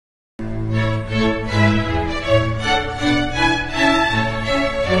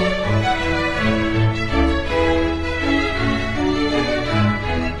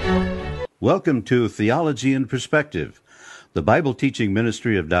Welcome to Theology in Perspective, the Bible teaching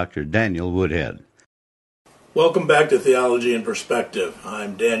ministry of Dr. Daniel Woodhead. Welcome back to Theology in Perspective.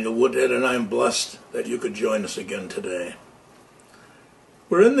 I'm Daniel Woodhead, and I'm blessed that you could join us again today.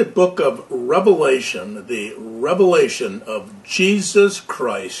 We're in the book of Revelation, the revelation of Jesus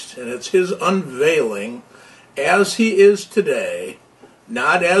Christ, and it's his unveiling as he is today,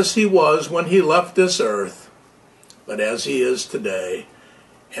 not as he was when he left this earth, but as he is today.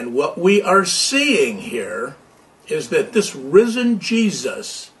 And what we are seeing here is that this risen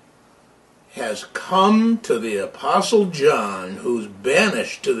Jesus has come to the Apostle John, who's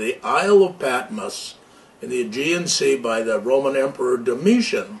banished to the Isle of Patmos in the Aegean Sea by the Roman Emperor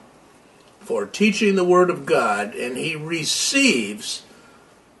Domitian for teaching the Word of God, and he receives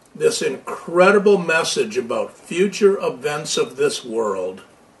this incredible message about future events of this world.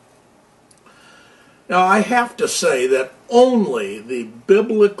 Now, I have to say that only the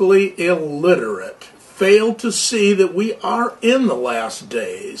biblically illiterate fail to see that we are in the last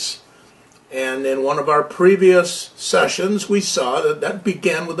days. And in one of our previous sessions, we saw that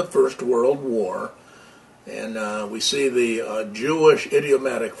began with the First World War. And we see the Jewish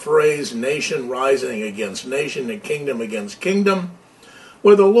idiomatic phrase, nation rising against nation and kingdom against kingdom,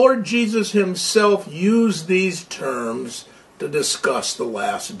 where the Lord Jesus himself used these terms to discuss the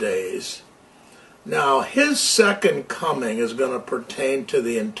last days. Now, his second coming is going to pertain to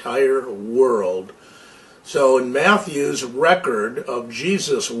the entire world. So in Matthew's record of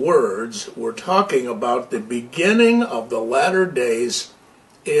Jesus' words, we're talking about the beginning of the latter days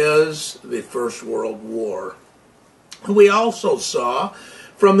is the First World War. We also saw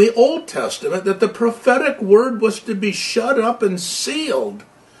from the Old Testament that the prophetic word was to be shut up and sealed.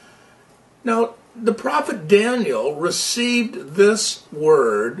 Now, the prophet Daniel received this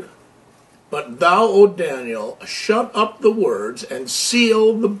word, "But thou, O Daniel, shut up the words and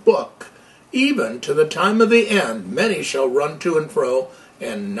seal the book. Even to the time of the end, many shall run to and fro,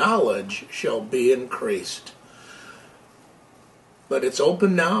 and knowledge shall be increased." But it's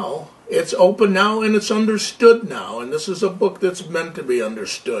open now. It's open now and it's understood now. And this is a book that's meant to be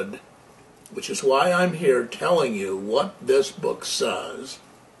understood, which is why I'm here telling you what this book says.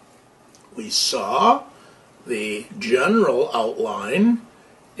 We saw the general outline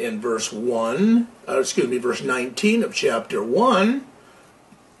in verse 19 of chapter 1.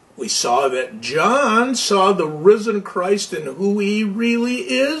 We saw that John saw the risen Christ and who he really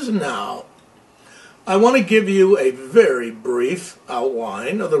is now. I want to give you a very brief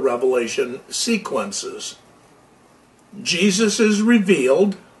outline of the Revelation sequences. Jesus is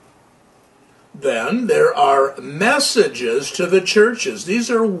revealed. Then there are messages to the churches.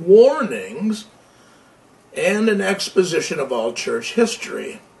 These are warnings and an exposition of all church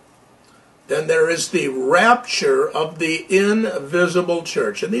history. Then there is the rapture of the invisible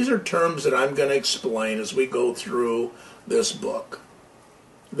church. And these are terms that I'm going to explain as we go through this book.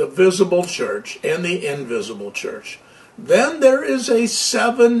 The visible church and the invisible church. Then there is a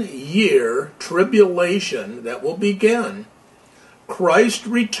 7-year tribulation that will begin. Christ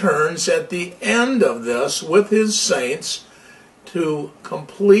returns at the end of this with his saints to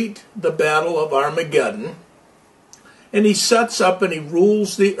complete the battle of Armageddon. And he sets up and he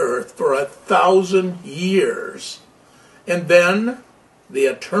rules the earth for 1,000 years. And then the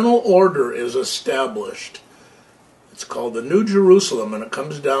eternal order is established. It's called the New Jerusalem, and it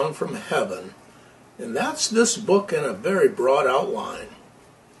comes down from heaven. And that's this book in a very broad outline.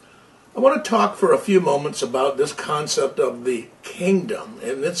 I want to talk for a few moments about this concept of the kingdom.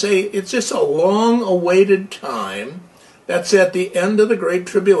 And it's just a long-awaited time that's at the end of the Great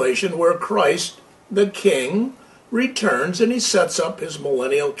Tribulation where Christ, the King, returns and he sets up his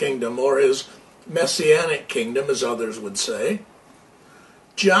millennial kingdom, or his Messianic Kingdom, as others would say.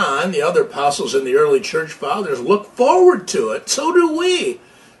 John, the other apostles and the early church fathers, look forward to it. So do we.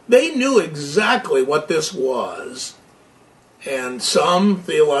 They knew exactly what this was. And some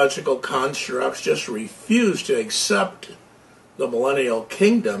theological constructs just refuse to accept the millennial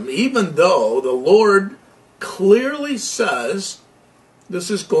kingdom, even though the Lord clearly says this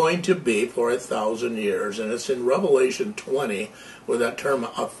is going to be for 1,000 years. And it's in Revelation 20 where that term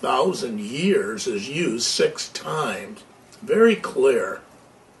 1,000 years is used 6 times. Very clear.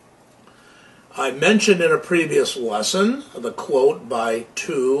 I mentioned in a previous lesson the quote by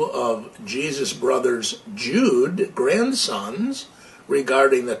 2 of Jesus' brothers Jude, grandsons,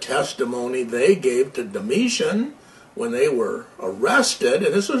 regarding the testimony they gave to Domitian when they were arrested.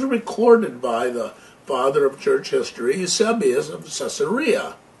 And this was recorded by the father of church history, Eusebius of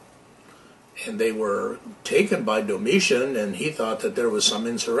Caesarea. and they were taken by Domitian, and he thought that there was some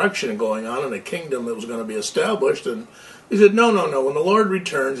insurrection going on in a kingdom that was going to be established. And he said, no. When the Lord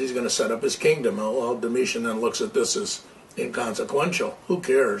returns, he's going to set up his kingdom. Well, Domitian then looks at this as inconsequential. Who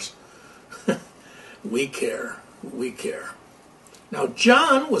cares? We care. We care. Now,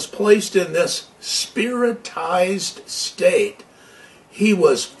 John was placed in this spiritized state. He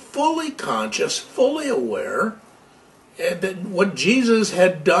was fully conscious, fully aware that what Jesus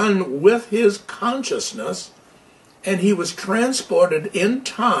had done with his consciousness, and he was transported in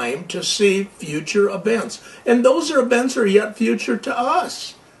time to see future events. And those events are yet future to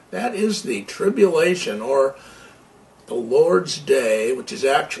us. That is the tribulation, or the Lord's Day, which is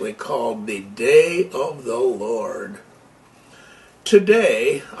actually called the Day of the Lord.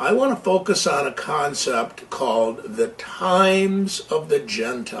 Today, I want to focus on a concept called the times of the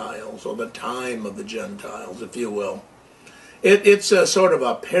Gentiles, or the time of the Gentiles, if you will. It's a sort of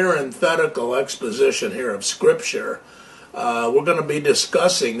a parenthetical exposition here of Scripture. We're going to be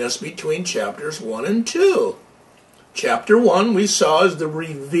discussing this between chapters 1 and 2. Chapter 1 we saw is the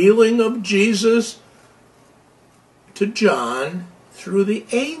revealing of Jesus to John through the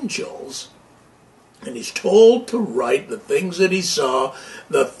angels. And he's told to write the things that he saw,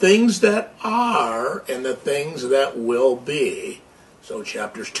 the things that are, and the things that will be. So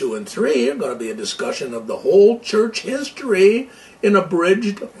chapters 2 and 3 are going to be a discussion of the whole church history in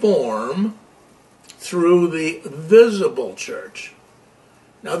abridged form through the visible church.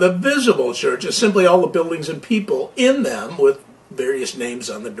 Now, the visible church is simply all the buildings and people in them with various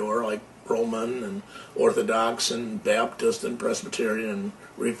names on the door, like Roman and Orthodox and Baptist and Presbyterian and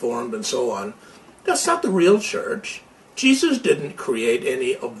Reformed and so on. That's not the real church. Jesus didn't create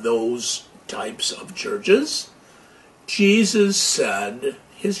any of those types of churches. Jesus said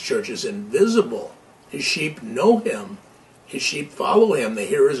his church is invisible. His sheep know him. His sheep follow him. They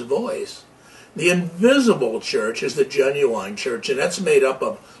hear his voice. The invisible church is the genuine church, and that's made up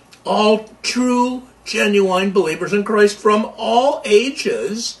of all true, genuine believers in Christ from all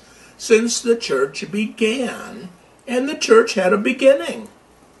ages since the church began. And the church had a beginning.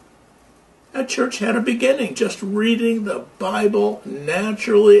 That church had a beginning. Just reading the Bible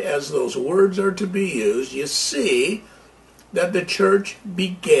naturally as those words are to be used, you see that the church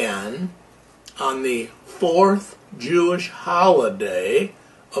began on the fourth Jewish holiday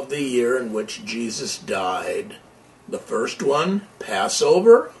of the year in which Jesus died. The first one,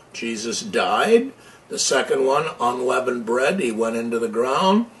 Passover, Jesus died. The second one, unleavened bread, he went into the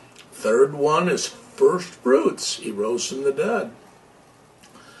ground. Third one is first fruits, he rose from the dead.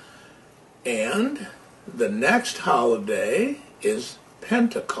 And the next holiday is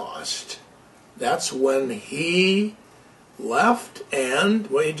Pentecost. That's when he left, and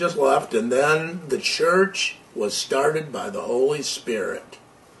he just left, and then the church was started by the Holy Spirit.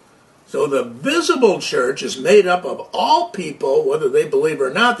 So the visible church is made up of all people, whether they believe or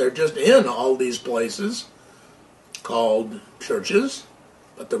not. They're just in all these places called churches.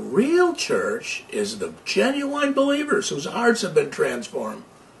 But the real church is the genuine believers whose hearts have been transformed.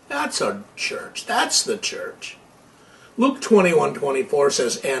 That's a church. That's the church. Luke 21:24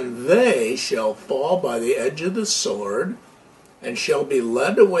 says, "And they shall fall by the edge of the sword, and shall be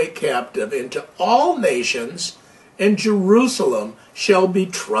led away captive into all nations, and Jerusalem shall be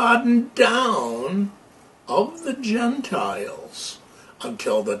trodden down of the Gentiles,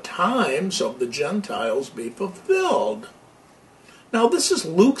 until the times of the Gentiles be fulfilled." Now this is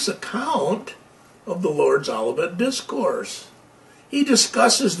Luke's account of the Lord's Olivet Discourse. He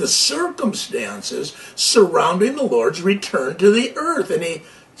discusses the circumstances surrounding the Lord's return to the earth, and he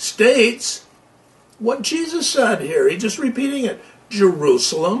states what Jesus said here. He's just repeating it.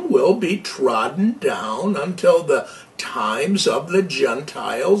 Jerusalem will be trodden down until the times of the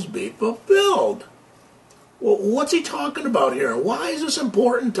Gentiles be fulfilled. Well, what's he talking about here? Why is this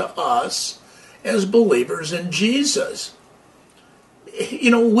important to us as believers in Jesus?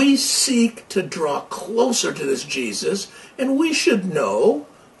 You know, we seek to draw closer to this Jesus, and we should know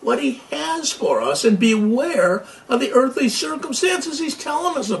what he has for us and be aware of the earthly circumstances he's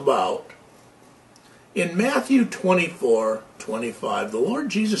telling us about. In Matthew 24:25, the Lord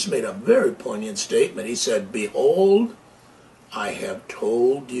Jesus made a very poignant statement. He said, "Behold, I have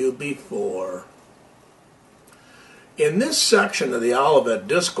told you before." In this section of the Olivet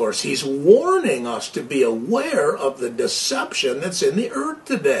Discourse, he's warning us to be aware of the deception that's in the earth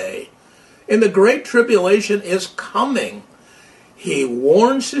today. And the Great Tribulation is coming. He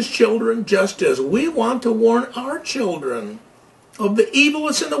warns his children just as we want to warn our children of the evil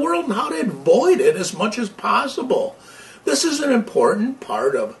that's in the world and how to avoid it as much as possible. This is an important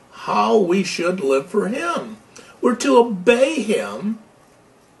part of how we should live for him. We're to obey him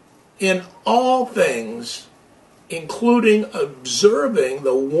in all things, including observing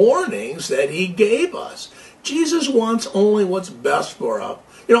the warnings that he gave us. Jesus wants only what's best for us.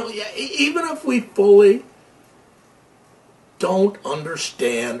 You know, even if we fully don't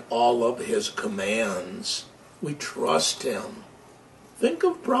understand all of his commands, we trust him. Think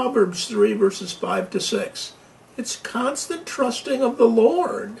of Proverbs 3, verses 5 to 6. It's constant trusting of the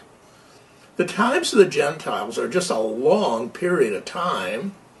Lord. The times of the Gentiles are just a long period of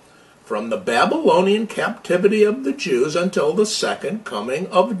time, from the Babylonian captivity of the Jews until the second coming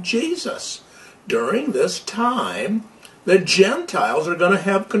of Jesus. During this time, the Gentiles are going to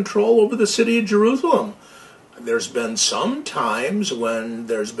have control over the city of Jerusalem. There's been some times when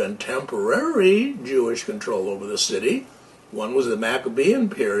there's been temporary Jewish control over the city. One was the Maccabean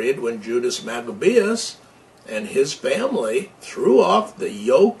period, when Judas Maccabeus and his family threw off the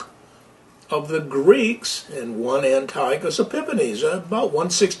yoke of the Greeks and won Antiochus Epiphanes, about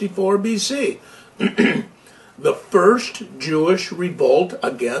 164 BC. The first Jewish revolt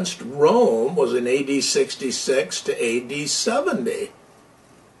against Rome was in AD 66 to AD 70.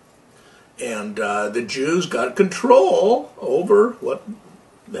 And the Jews got control over what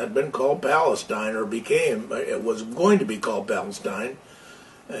had been called Palestine, or it was going to be called Palestine.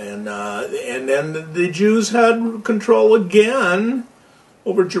 And then the Jews had control again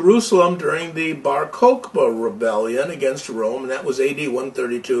over Jerusalem during the Bar Kokhba rebellion against Rome, and that was AD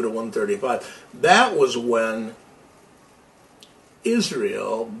 132 to 135. That was when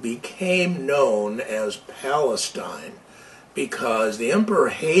Israel became known as Palestine, because the Emperor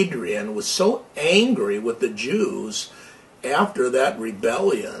Hadrian was so angry with the Jews after that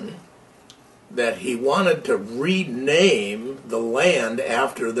rebellion that he wanted to rename the land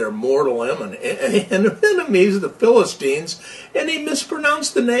after their mortal enemies, the Philistines, and he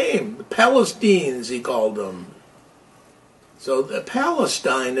mispronounced the name. The Palestines, he called them. So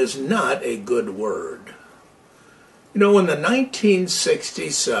Palestine is not a good word. You know, in the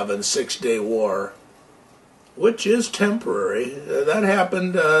 1967 Six-Day War, which is temporary, that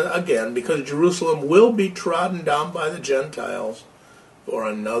happened again because Jerusalem will be trodden down by the Gentiles for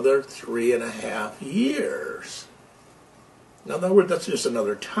another 3.5 years. In other words, that's just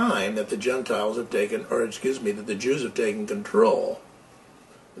another time that the Gentiles have taken, that the Jews have taken control.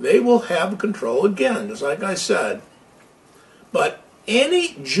 They will have control again, just like I said. But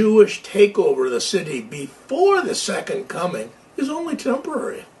any Jewish takeover of the city before the second coming is only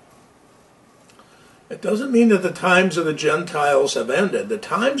temporary. It doesn't mean that the times of the Gentiles have ended. The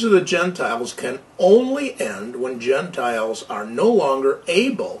times of the Gentiles can only end when Gentiles are no longer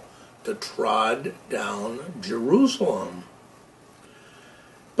able to trod down Jerusalem.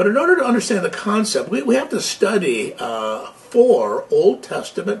 But in order to understand the concept, we have to study 4 Old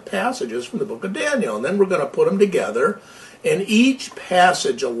Testament passages from the book of Daniel, and then we're going to put them together, and each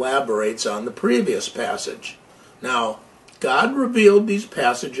passage elaborates on the previous passage. Now, God revealed these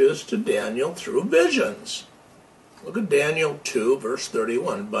passages to Daniel through visions. Look at Daniel 2, verse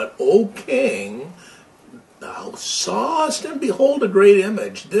 31. But, O king, thou sawest, and behold, a great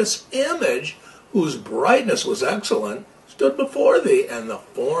image. This image, whose brightness was excellent, stood before thee, and the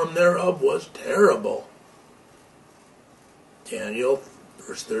form thereof was terrible. Daniel,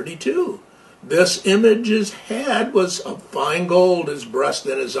 verse 32. This image's head was of fine gold, his breast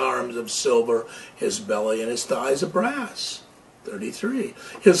and his arms of silver, his belly and his thighs of brass. 33.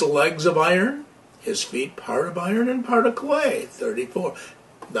 His legs of iron, his feet part of iron and part of clay. 34.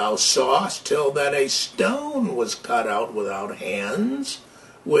 Thou sawest till that a stone was cut out without hands,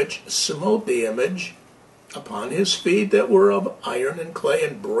 which smote the image upon his feet that were of iron and clay,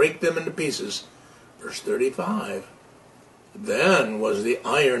 and brake them into pieces. Verse 35. Then was the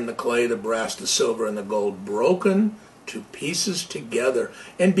iron, the clay, the brass, the silver, and the gold broken to pieces together,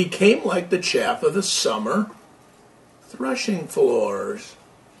 and became like the chaff of the summer threshing floors.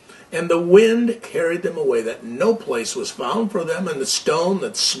 And the wind carried them away, that no place was found for them, and the stone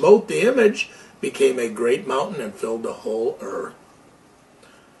that smote the image became a great mountain and filled the whole earth.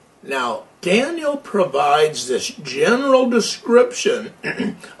 Now, Daniel provides this general description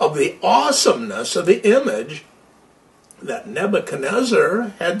of the awesomeness of the image that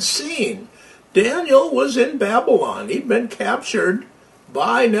Nebuchadnezzar had seen. Daniel was in Babylon. He'd been captured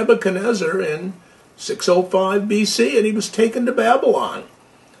by Nebuchadnezzar in 605 BC, and he was taken to Babylon.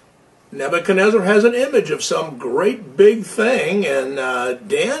 Nebuchadnezzar has an image of some great big thing, and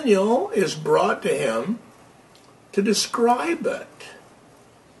Daniel is brought to him to describe it.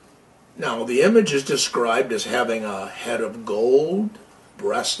 Now, the image is described as having a head of gold,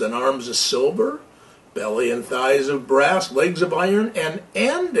 breasts and arms of silver, belly and thighs of brass, legs of iron, and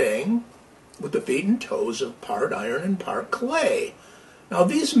ending with the feet and toes of part iron and part clay. Now,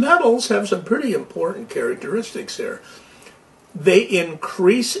 these metals have some pretty important characteristics here. They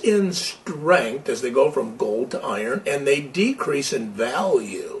increase in strength as they go from gold to iron, and they decrease in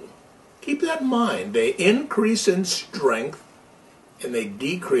value. Keep that in mind. They increase in strength, and they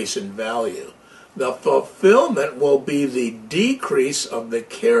decrease in value. The fulfillment will be the decrease of the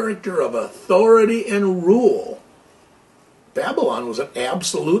character of authority and rule. Babylon was an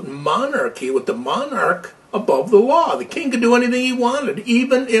absolute monarchy with the monarch above the law. The king could do anything he wanted,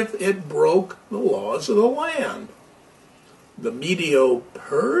 even if it broke the laws of the land. The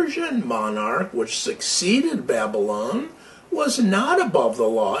Medo-Persian monarch, which succeeded Babylon, was not above the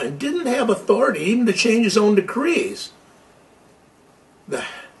law and didn't have authority even to change his own decrees. The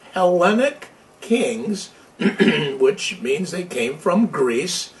Hellenic kings, which means they came from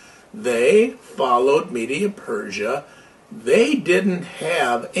Greece, they followed Medo-Persia. They didn't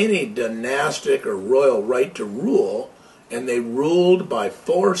have any dynastic or royal right to rule, and they ruled by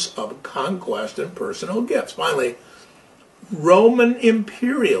force of conquest and personal gifts. Finally, Roman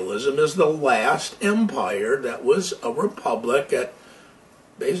imperialism is the last empire that was a republic that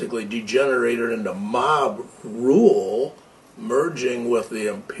basically degenerated into mob rule, merging with the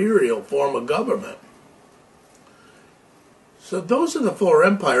imperial form of government. So those are the four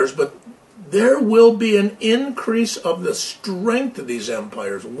empires, but there will be an increase of the strength of these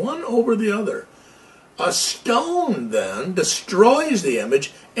empires, one over the other. A stone then destroys the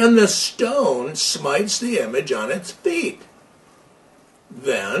image, and the stone smites the image on its feet.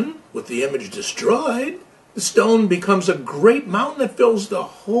 Then, with the image destroyed, the stone becomes a great mountain that fills the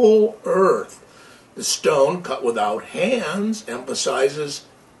whole earth. The stone, cut without hands, emphasizes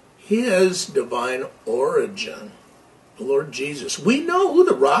his divine origin, the Lord Jesus. We know who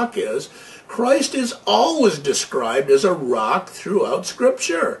the rock is. Christ is always described as a rock throughout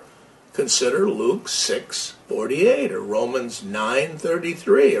Scripture. Consider Luke 6:48, or Romans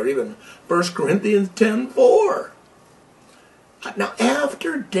 9:33, or even 1 Corinthians 10:4. Now,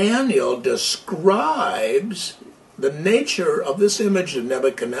 after Daniel describes the nature of this image of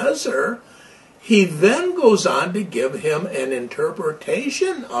Nebuchadnezzar, he then goes on to give him an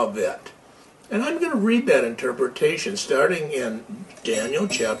interpretation of it. And I'm going to read that interpretation starting in Daniel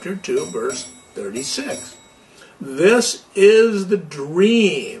chapter 2, verse 36. This is the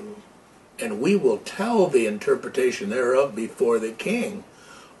dream, and we will tell the interpretation thereof before the king.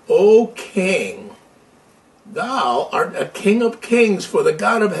 O king, thou art a king of kings, for the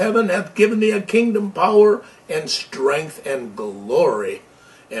God of heaven hath given thee a kingdom, power, and strength, and glory.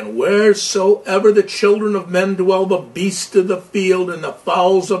 And wheresoever the children of men dwell, the beasts of the field, and the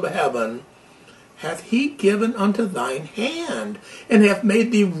fowls of heaven, hath he given unto thine hand, and hath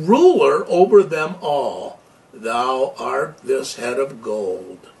made thee ruler over them all. Thou art this head of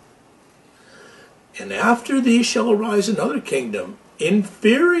gold. And after thee shall arise another kingdom,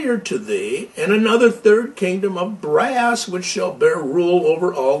 inferior to thee, and another third kingdom of brass, which shall bear rule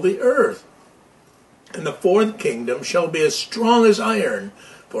over all the earth. And the fourth kingdom shall be as strong as iron,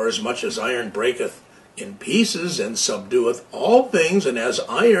 for as much as iron breaketh in pieces, and subdueth all things, and as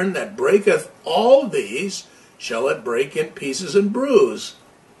iron that breaketh all these, shall it break in pieces and bruise.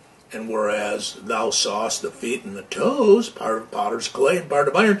 And whereas thou sawest the feet and the toes, part of potter's clay and part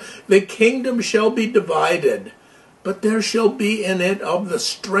of iron, the kingdom shall be divided, but there shall be in it of the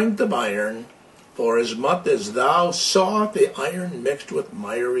strength of iron, for as much as thou sawest the iron mixed with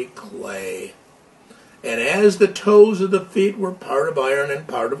miry clay. And as the toes of the feet were part of iron and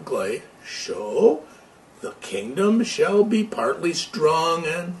part of clay, so the kingdom shall be partly strong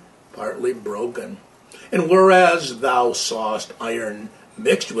and partly broken. And whereas thou sawest iron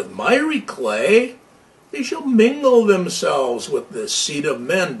mixed with miry clay, they shall mingle themselves with the seed of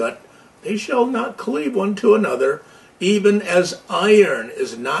men, but they shall not cleave one to another, even as iron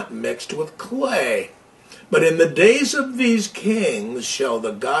is not mixed with clay. But in the days of these kings shall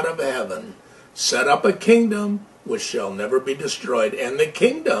the God of heaven set up a kingdom which shall never be destroyed, and the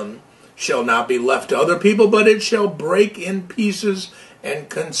kingdom shall not be left to other people, but it shall break in pieces and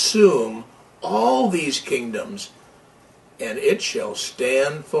consume all these kingdoms, and it shall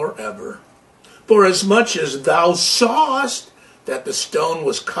stand forever. For as much as thou sawest that the stone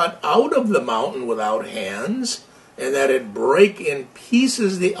was cut out of the mountain without hands, and that it brake in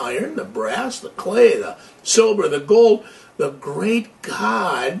pieces the iron, the brass, the clay, the silver, the gold, the great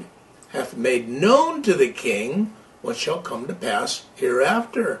God hath made known to the king what shall come to pass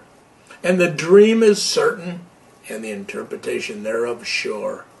hereafter. And the dream is certain, and the interpretation thereof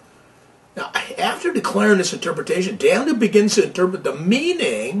sure. Now, after declaring this interpretation, Daniel begins to interpret the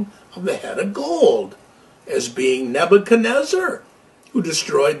meaning of the head of gold as being Nebuchadnezzar, who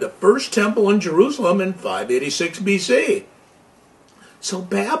destroyed the first temple in Jerusalem in 586 BC. So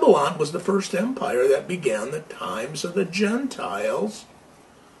Babylon was the first empire that began the times of the Gentiles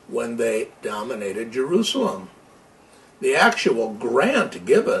when they dominated Jerusalem. The actual grant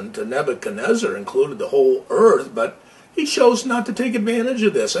given to Nebuchadnezzar included the whole earth, but he chose not to take advantage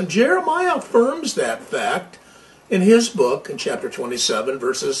of this. And Jeremiah affirms that fact in his book in chapter 27,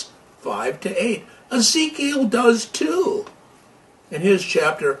 verses 5 to 8. Ezekiel does too in his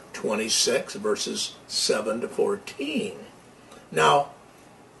chapter 26, verses 7 to 14. Now,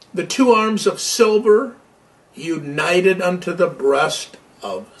 the two arms of silver united unto the breast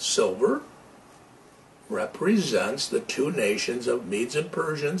of silver represents the two nations of Medes and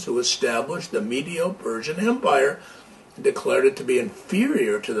Persians who established the Medo-Persian Empire and declared it to be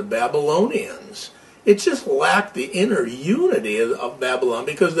inferior to the Babylonians. It just lacked the inner unity of Babylon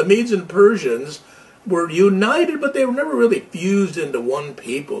because the Medes and Persians were united, but they were never really fused into one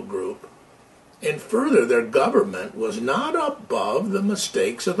people group. And further, their government was not above the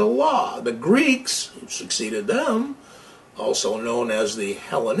mistakes of the law. The Greeks, who succeeded them, also known as the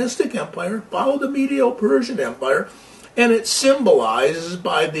Hellenistic Empire, followed the Medo-Persian Empire, and it symbolizes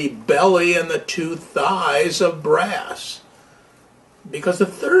by the belly and the two thighs of brass. Because the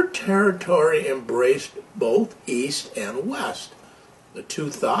third territory embraced both east and west. The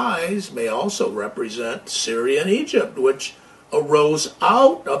two thighs may also represent Syria and Egypt, which arose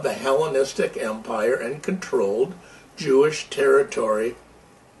out of the Hellenistic Empire and controlled Jewish territory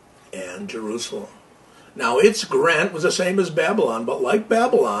and Jerusalem. Now, its grant was the same as Babylon, but like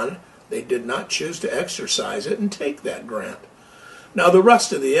Babylon, they did not choose to exercise it and take that grant. Now, the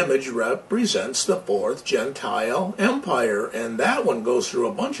rest of the image represents the fourth Gentile empire, and that one goes through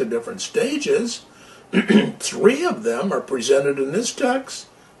a bunch of different stages. Three of them are presented in this text.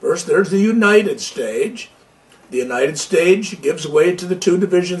 First, there's the united stage. The united stage gives way to the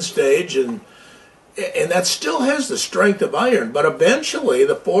two-division stage, and that still has the strength of iron. But eventually,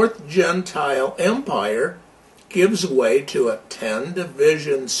 the fourth Gentile empire gives way to a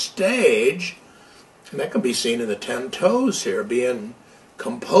 10-division stage, and that can be seen in the 10 toes here, being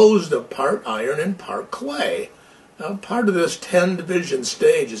composed of part iron and part clay. Now, part of this 10-division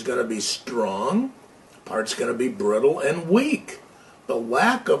stage is going to be strong, part's going to be brittle and weak. The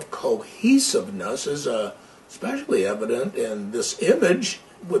lack of cohesiveness is especially evident in this image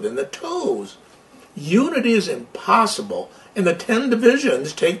within the toes. Unity is impossible, and the 10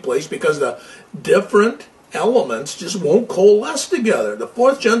 divisions take place because the different elements just won't coalesce together. The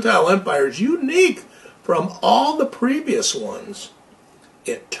fourth Gentile empire is unique from all the previous ones.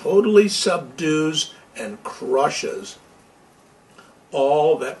 It totally subdues and crushes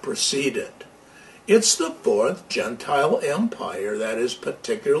all that preceded. It's the fourth Gentile empire that is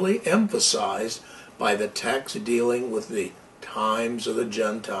particularly emphasized by the text dealing with the times of the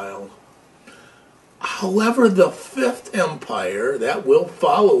Gentiles. However, the fifth empire that will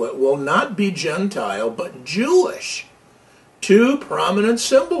follow it will not be Gentile, but Jewish. Two prominent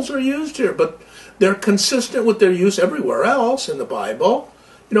symbols are used here, but they're consistent with their use everywhere else in the Bible.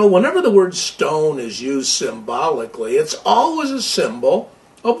 You know, whenever the word stone is used symbolically, it's always a symbol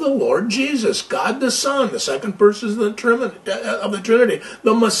of the Lord Jesus, God the Son, the second person of the Trinity,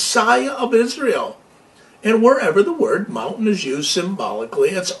 the Messiah of Israel. And wherever the word mountain is used symbolically,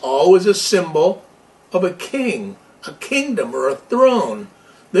 it's always a symbol of a king, a kingdom, or a throne.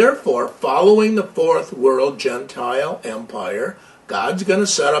 Therefore, following the fourth world Gentile empire, God's going to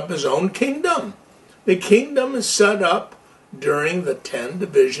set up his own kingdom. The kingdom is set up during the 10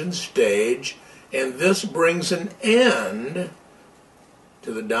 division stage, and this brings an end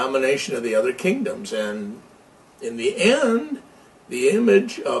to the domination of the other kingdoms. And in the end, the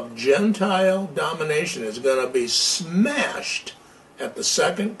image of Gentile domination is going to be smashed at the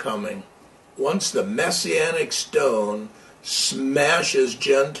second coming. Once the Messianic stone smashes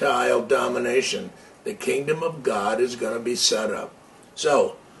Gentile domination, the kingdom of God is going to be set up.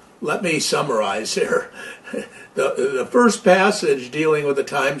 So, let me summarize here. The first passage dealing with the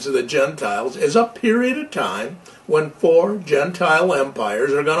times of the Gentiles is a period of time when four Gentile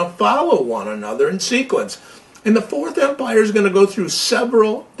empires are going to follow one another in sequence. And the fourth empire is going to go through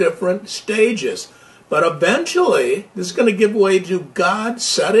several different stages. But eventually, this is going to give way to God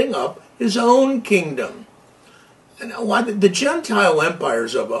setting up his own kingdom. And the Gentile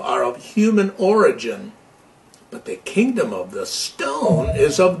empires are of human origin, but the kingdom of the stone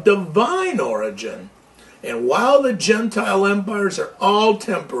is of divine origin. And while the Gentile empires are all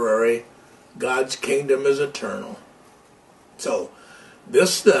temporary, God's kingdom is eternal. So,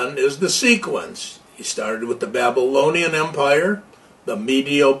 this then is the sequence. He started with the Babylonian Empire, the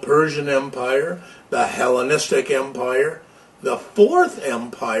Medo-Persian Empire, the Hellenistic Empire, the fourth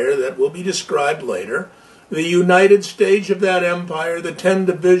empire that will be described later, the united stage of that empire, the 10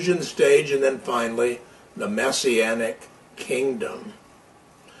 division stage, and then finally the Messianic Kingdom.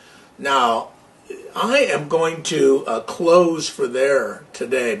 Now, I am going to close for there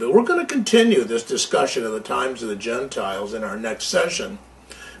today, but we're going to continue this discussion of the times of the Gentiles in our next session,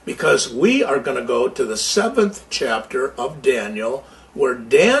 because we are going to go to the 7th chapter of Daniel, where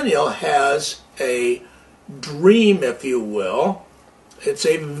Daniel has a dream, if you will. It's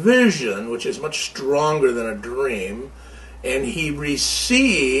a vision, which is much stronger than a dream, and he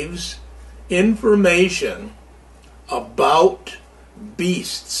receives information about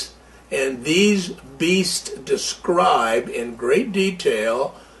beasts. And these beasts describe in great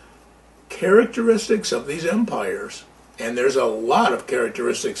detail characteristics of these empires. And there's a lot of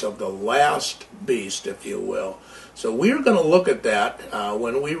characteristics of the last beast, if you will. So we're going to look at that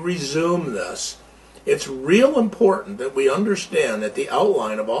when we resume this. It's real important that we understand that the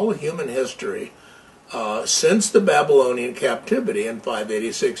outline of all of human history since the Babylonian captivity in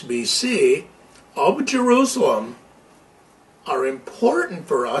 586 BC of Jerusalem are important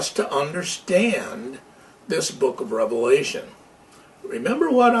for us to understand this book of Revelation. Remember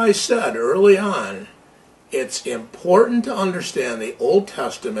what I said early on. It's important to understand the Old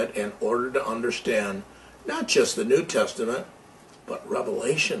Testament in order to understand not just the New Testament, but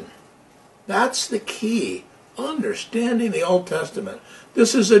Revelation. That's the key, understanding the Old Testament.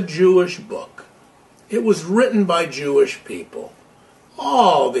 This is a Jewish book. It was written by Jewish people.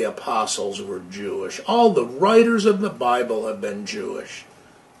 All the apostles were Jewish. All the writers of the Bible have been Jewish.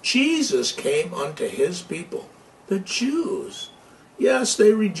 Jesus came unto his people, the Jews. Yes,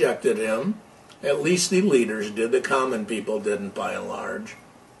 they rejected him. At least the leaders did. The common people didn't, by and large.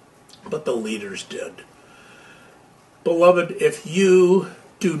 But the leaders did. Beloved, if you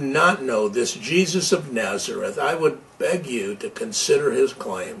do not know this Jesus of Nazareth, I would beg you to consider his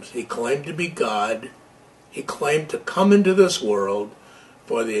claims. He claimed to be God. He claimed to come into this world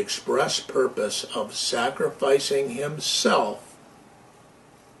for the express purpose of sacrificing himself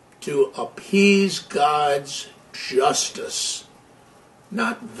to appease God's justice.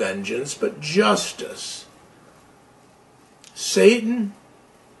 Not vengeance, but justice. Satan,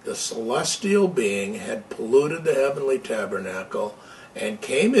 the celestial being, had polluted the heavenly tabernacle and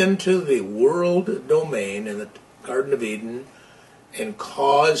came into the world domain in the Garden of Eden and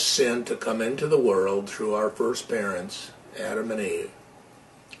caused sin to come into the world through our first parents, Adam and Eve.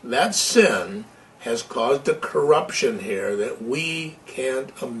 That sin has caused a corruption here that we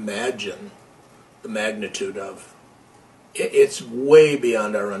can't imagine the magnitude of. It's way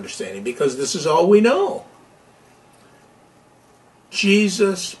beyond our understanding, because this is all we know.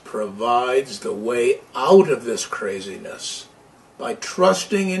 Jesus provides the way out of this craziness by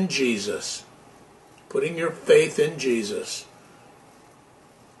trusting in Jesus, putting your faith in Jesus.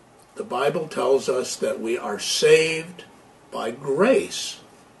 The Bible tells us that we are saved by grace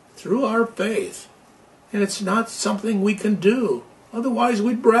through our faith. And it's not something we can do. Otherwise,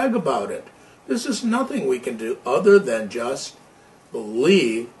 we'd brag about it. This is nothing we can do other than just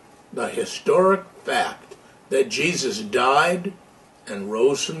believe the historic fact that Jesus died and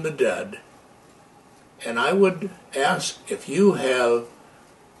rose from the dead. And I would ask, if you have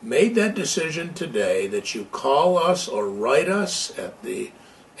made that decision today, that you call us or write us at the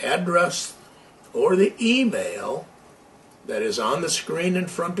address or the email that is on the screen in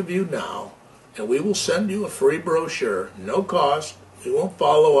front of you now, and we will send you a free brochure, no cost. We won't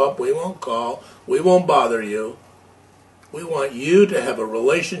follow up, we won't call, we won't bother you. We want you to have a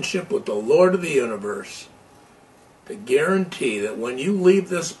relationship with the Lord of the universe, to guarantee that when you leave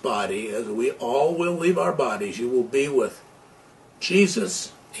this body, as we all will leave our bodies, you will be with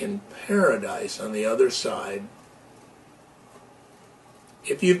Jesus in paradise on the other side.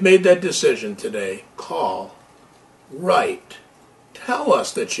 If you've made that decision today, call, write, tell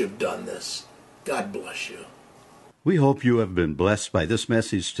us that you've done this. God bless you. We hope you have been blessed by this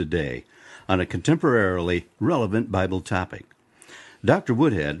message today on a contemporarily relevant Bible topic. Dr.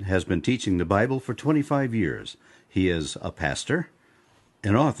 Woodhead has been teaching the Bible for 25 years. He is a pastor,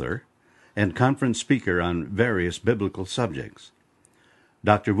 an author, and conference speaker on various biblical subjects.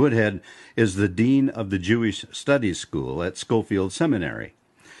 Dr. Woodhead is the Dean of the Jewish Studies School at Schofield Seminary.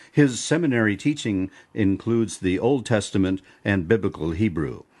 His seminary teaching includes the Old Testament and Biblical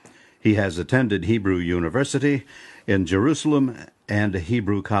Hebrew. He has attended Hebrew University in Jerusalem and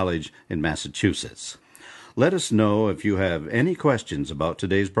Hebrew College in Massachusetts. Let us know if you have any questions about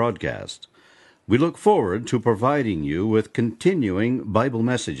today's broadcast. We look forward to providing you with continuing Bible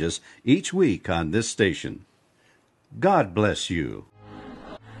messages each week on this station. God bless you.